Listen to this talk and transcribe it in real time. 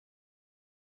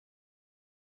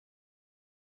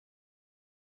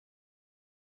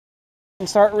And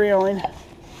start reeling.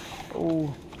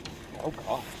 Oh. Oh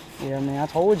God. Yeah, man, I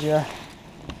told you.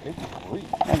 Good grief.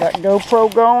 I got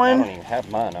GoPro going. I don't even have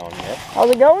mine on yet.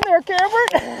 How's it going there,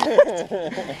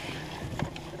 Cameron?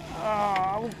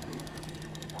 Oh.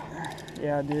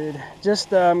 Yeah, dude. Just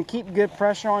keep good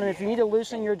pressure on it. If you need to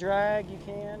loosen your drag, you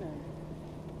can. And...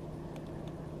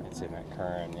 It's in that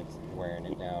current. It's wearing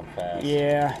it down fast.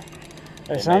 Yeah.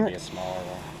 It may be a smaller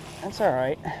one. That's all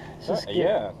right.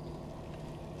 Yeah.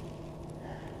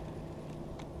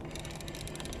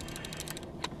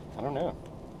 I don't know.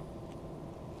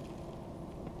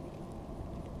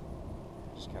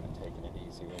 Just kind of taking it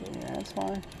easy with it. Yeah, that's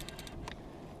fine.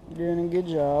 You're doing a good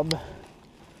job.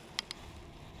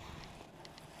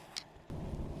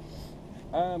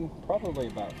 Probably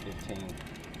about 15,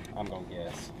 I'm gonna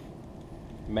guess.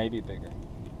 Maybe bigger.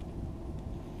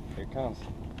 Here it comes.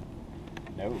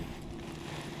 No.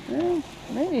 Yeah,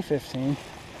 maybe 15.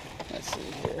 Let's see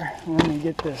here. Let me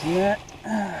get this net.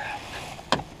 Alright,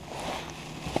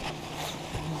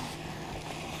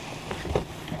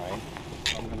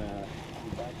 I'm gonna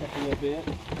back up a little bit.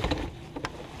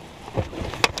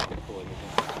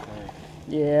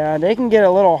 Yeah, they can get a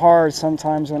little hard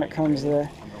sometimes when it comes to...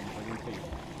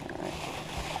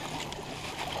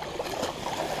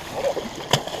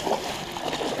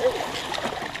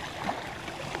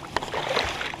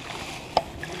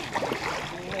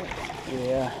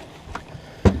 Yeah.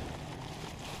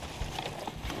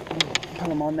 Put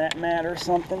them on that mat or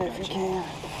something if you can.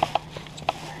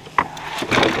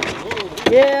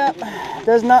 Yeah,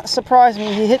 does not surprise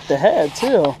me. He hit the head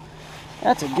too.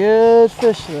 That's a good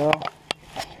fish though.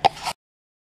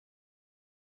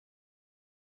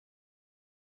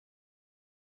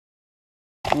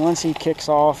 Once he kicks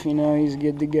off, you know he's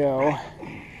good to go.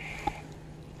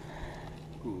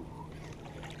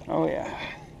 Oh yeah.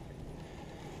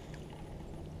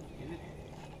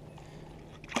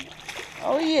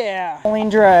 Oh yeah. Lean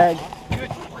drag.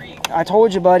 I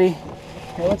told you, buddy.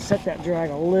 Okay, let's set that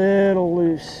drag a little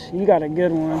loose. You got a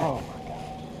good one. Oh my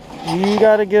gosh. You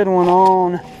got a good one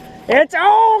on. It's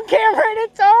on, Cameron.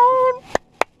 It's on.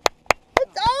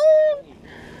 It's on.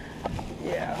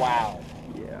 Yeah. Wow.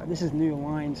 Yeah, this is new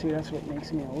line too. That's what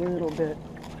makes me a little bit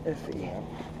iffy.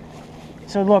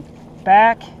 So look,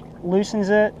 back loosens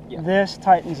it. Yeah. This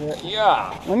tightens it.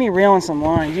 Yeah. Let me reel in some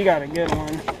lines. You got a good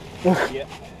one. Yeah.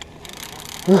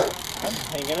 I'm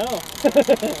hanging on.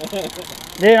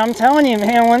 Dude, I'm telling you,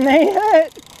 man, when they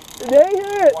hit, they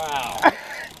hit. Wow.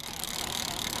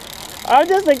 I'm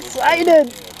just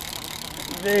excited.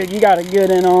 Dude, you got a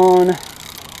good one on.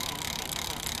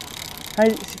 How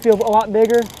you feel a lot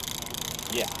bigger?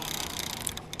 Yeah.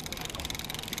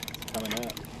 It's coming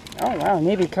up. Oh, wow,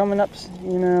 maybe coming up,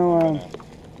 you know.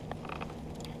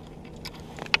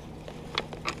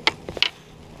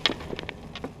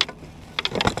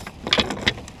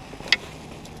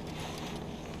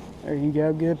 There you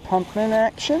go, good pumping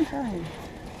action. Right.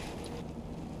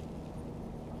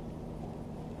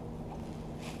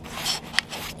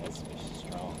 That's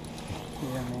strong.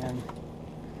 Yeah, man.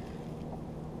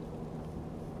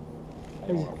 I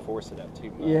don't want to force it up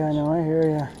too much. Yeah, I know, I hear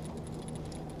ya.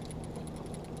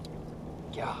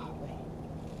 Golly.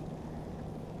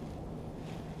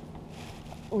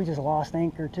 We just lost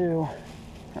anchor too.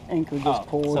 Our anchor just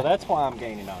pulled. So that's why I'm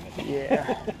gaining on it.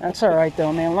 Yeah, that's all right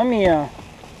though, man. Let me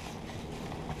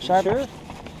Sure?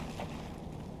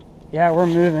 Yeah, we're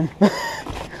moving.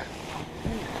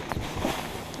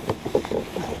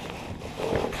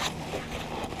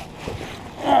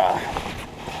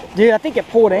 Dude, I think it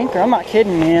pulled anchor. I'm not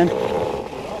kidding, man.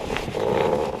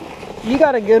 You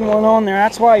got a good one on there.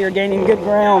 That's why you're gaining good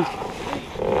ground.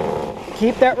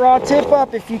 Keep that rod tip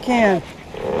up if you can.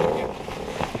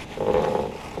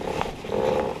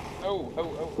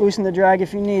 Loosen the drag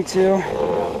if you need to.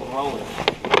 Rolling.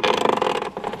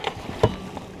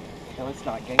 No, it's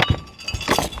not gaining.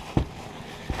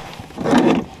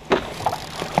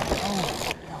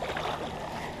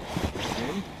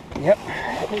 Yep.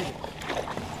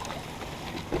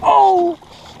 Oh!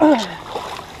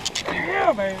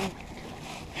 Yeah, baby.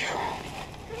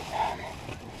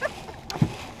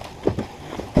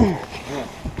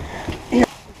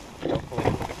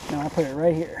 No, I put it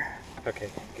right here. Okay,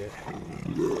 good.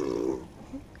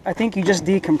 I think you just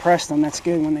decompress them. That's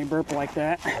good when they burp like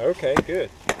that. Okay, good.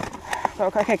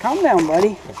 Okay, calm down,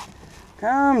 buddy.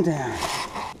 Calm down.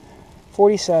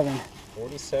 47.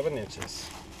 47 inches.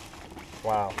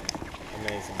 Wow.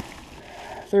 Amazing.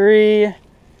 3,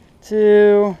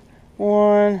 2,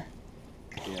 1.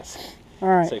 Yes. All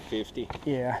right. Say 50.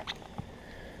 Yeah.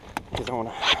 Because I want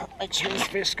to make sure this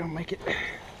fish is going to make it.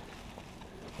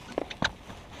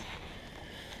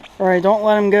 All right, don't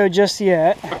let him go just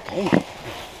yet. Okay.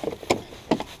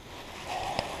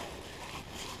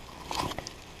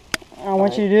 I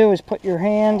want you to do is put your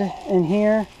hand in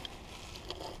here.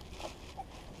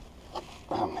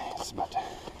 Oh man, it's about to.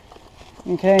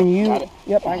 Okay, and you. Got it.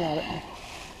 Yep, I got it.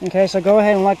 Okay, so go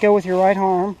ahead and let go with your right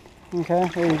arm. Okay,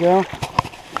 there you go.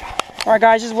 All right,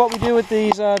 guys, this is what we do with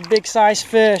these big size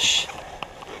fish.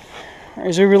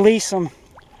 Is we release them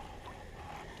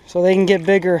so they can get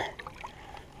bigger.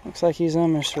 Looks like he's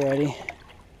almost ready.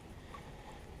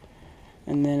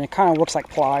 And then it kind of looks like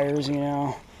pliers, you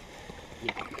know.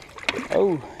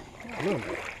 Oh. I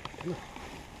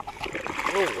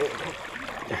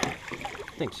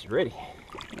think she's ready.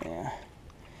 Yeah.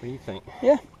 What do you think?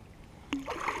 Yeah.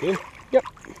 Good? Yep.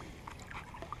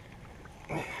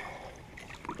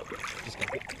 Just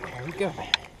gotta get, there we go.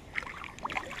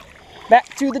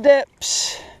 Back to the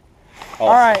depths. Awesome.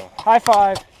 All right, high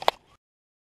five.